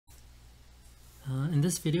In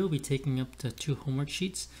this video, we'll be taking up the 2 homework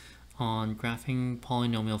sheets on graphing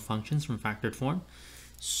polynomial functions from factored form.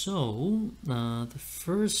 So the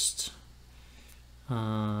first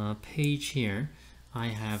page here, I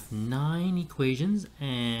have 9 equations,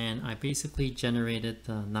 and I basically generated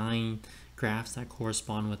the 9 graphs that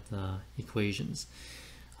correspond with the equations.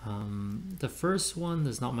 The first one,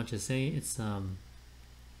 there's not much to say. It's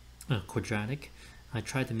quadratic. I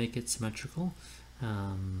tried to make it symmetrical.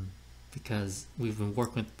 Because we've been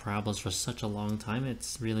working with parabolas for such a long time,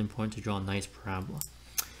 it's really important to draw a nice parabola.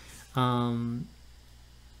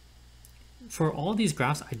 For all these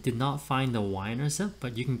graphs, I did not find the y-intercept,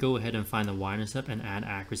 but you can go ahead and find the y-intercept and add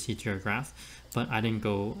accuracy to your graph. But I didn't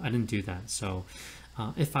do that. So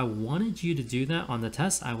if I wanted you to do that on the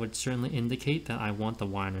test, I would certainly indicate that I want the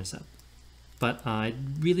y-intercept. But I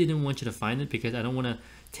really didn't want you to find it because I don't want to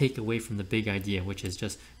take away from the big idea, which is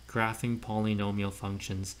just graphing polynomial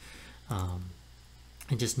functions.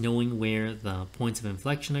 And just knowing where the points of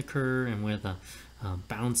inflection occur and where the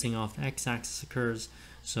bouncing off the x-axis occurs.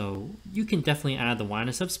 So you can definitely add the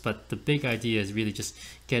y-intercepts, but the big idea is really just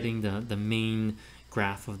getting the main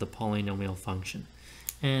graph of the polynomial function.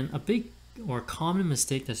 And a big or common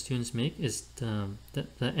mistake that students make is the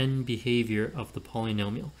end behavior of the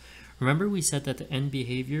polynomial. Remember, we said that the end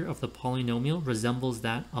behavior of the polynomial resembles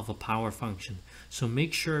that of a power function. So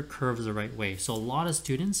make sure it curves the right way. So a lot of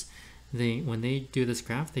students, when they do this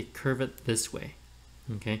graph, they curve it this way.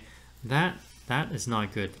 Okay, that is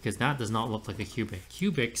not good because that does not look like a cubic.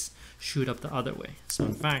 Cubics shoot up the other way. So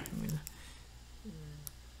in fact,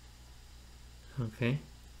 okay,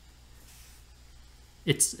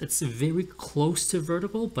 it's very close to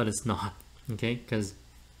vertical, but it's not. Okay, because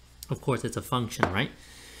of course it's a function, right?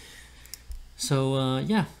 So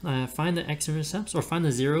find the x-intercepts, or find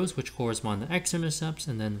the zeros which correspond to x-intercepts,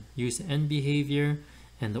 and then use the end behavior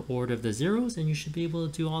and the order of the zeros, and you should be able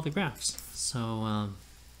to do all the graphs. So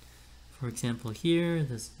for example here,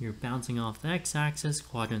 you're bouncing off the x-axis,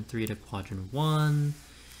 quadrant 3 to quadrant 1.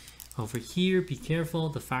 Over here, be careful,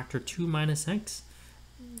 the factor 2 minus x.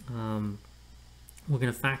 We're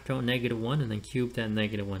going to factor out -1 and then cube that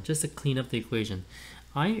 -1 just to clean up the equation.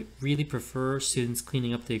 I really prefer students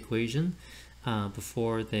cleaning up the equation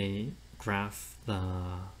before they graph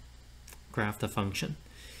the function.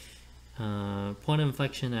 Point of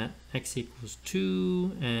inflection at x equals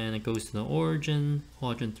 2, and it goes to the origin,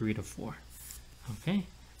 quadrant 3 to 4. Okay,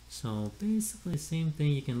 so basically the same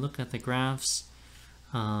thing. You can look at the graphs.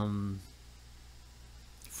 For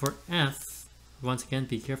f, once again,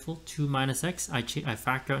 be careful. 2 minus x, I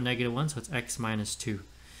factor out -1, so it's x minus 2.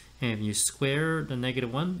 And if you square the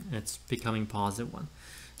 -1, it's becoming +1.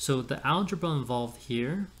 So the algebra involved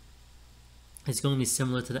here is going to be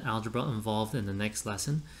similar to the algebra involved in the next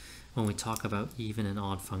lesson when we talk about even and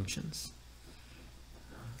odd functions.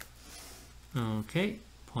 Okay,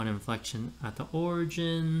 point of inflection at the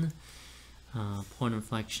origin, point of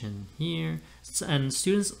inflection here. And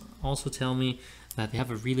students also tell me that they have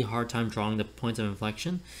a really hard time drawing the points of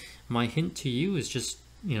inflection. My hint to you is just,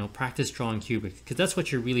 practice drawing cubics, because that's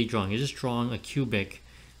what you're really drawing. You're just drawing a cubic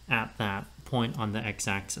at that point on the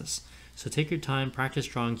x-axis. So take your time, practice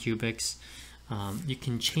drawing cubics. You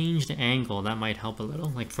can change the angle. That might help a little.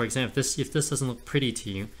 Like for example, if this doesn't look pretty to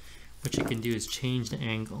you, what you can do is change the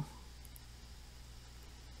angle.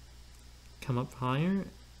 Come up higher.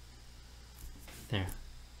 There.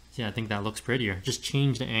 Yeah, I think that looks prettier. Just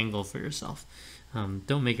change the angle for yourself.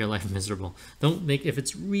 Don't make your life miserable. Don't make, if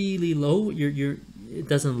it's really low, it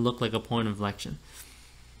doesn't look like a point of inflection.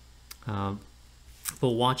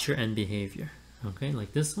 But watch your end behavior. Okay,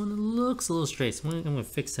 like this one, it looks a little straight. So I'm gonna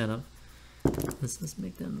fix that up. Let's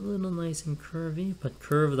make that a little nice and curvy, but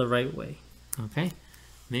curve the right way. Okay,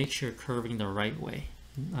 make sure curving the right way.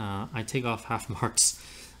 I take off half marks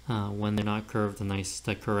when they're not curved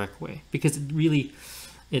the correct way, because it really,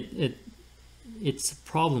 it's a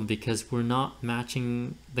problem because we're not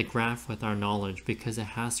matching the graph with our knowledge, because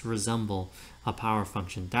it has to resemble a power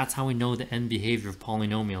function. That's how we know the end behavior of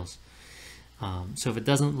polynomials. So if it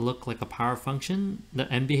doesn't look like a power function,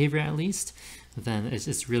 the end behavior at least, then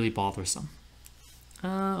it's really bothersome.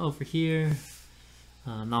 Over here,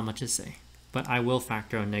 not much to say, but I will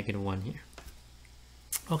factor a -1 here.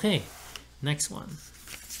 Okay, next one.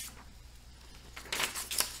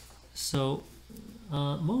 So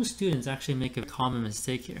most students actually make a common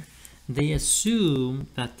mistake here. They assume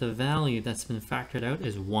that the value that's been factored out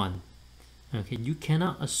is 1. Okay, you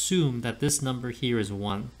cannot assume that this number here is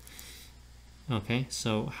 1. Okay,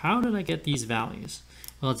 so how did I get these values?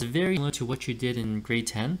 Well, it's very similar to what you did in grade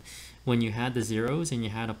 10. When you had the zeros and you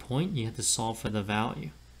had a point, you had to solve for the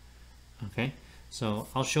value. Okay, So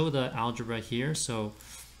I'll show the algebra here. So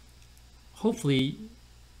hopefully,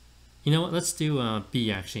 you know what, let's do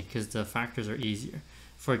B actually, because the factors are easier.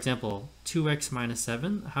 For example, 2x minus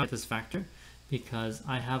 7, how is this factor? Because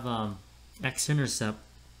I have x-intercept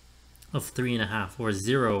of 3.5, or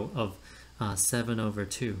 0 of 7 over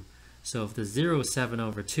 2. So if the 0 is 7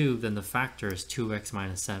 over 2, then the factor is 2x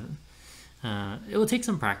minus 7. It will take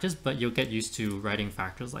some practice, but you'll get used to writing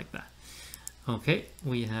factors like that. Okay,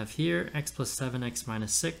 we have here x plus 7, x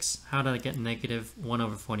minus 6. How did I get negative 1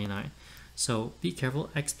 over 49? So be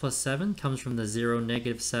careful, x plus 7 comes from the 0,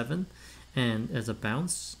 negative 7, and as a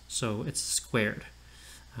bounce, so it's squared.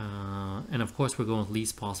 And of course we're going with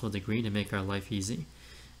least possible degree to make our life easy.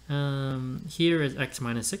 Here is x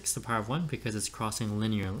minus 6 to the power of 1 because it's crossing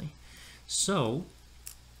linearly. So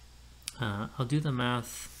I'll do the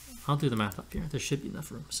math up here. There should be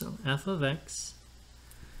enough room. So f of x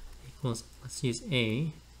equals, let's use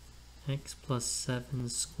a, x plus 7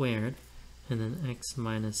 squared, and then x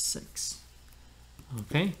minus 6.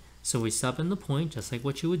 Okay, so we sub in the point just like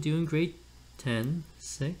what you would do in grade 10,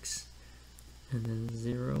 6, and then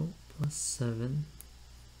 0 plus 7,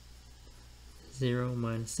 0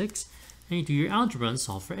 minus 6, and you do your algebra and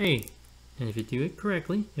solve for a. And if you do it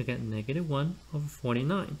correctly, you'll get negative 1 over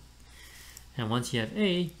 49. And once you have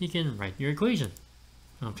a, you can write your equation.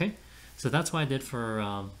 Okay, so that's what I did for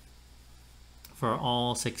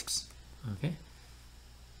all 6. Okay,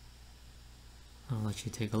 I'll let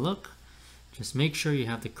you take a look. Just make sure you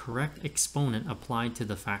have the correct exponent applied to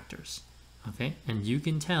the factors. Okay, and you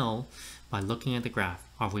can tell by looking at the graph.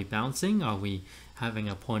 Are we bouncing? Are we having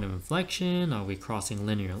a point of inflection? Are we crossing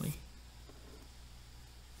linearly?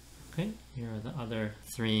 Okay, here are the other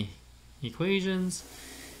 3 equations.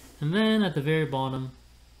 And then at the very bottom,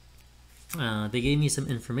 they gave me some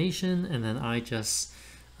information, and then I just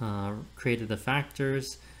created the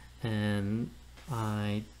factors, and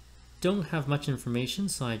I don't have much information,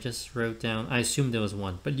 so I just wrote down, I assumed there was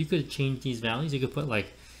 1, but you could change these values. You could put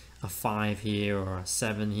like a 5 here, or a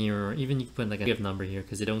 7 here, or even you could put like a negative number here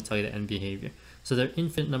because they don't tell you the end behavior. So their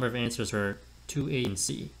infinite number of answers are 2, A, and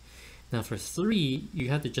C. Now for 3, you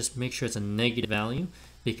have to just make sure it's a negative value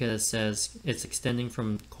because it says it's extending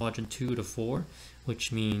from quadrant 2 to 4,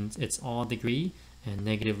 which means it's all degree and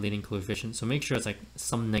negative leading coefficient. So make sure it's like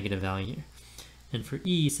some negative value here. And for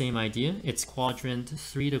E, same idea. It's quadrant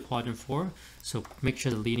 3 to quadrant 4, so make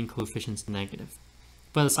sure the leading coefficient is negative.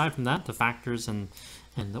 But aside from that, the factors and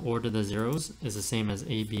the order of the zeros is the same as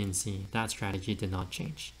A, B, and C. That strategy did not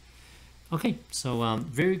change. Okay, so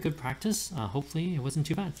very good practice. Hopefully it wasn't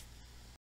too bad.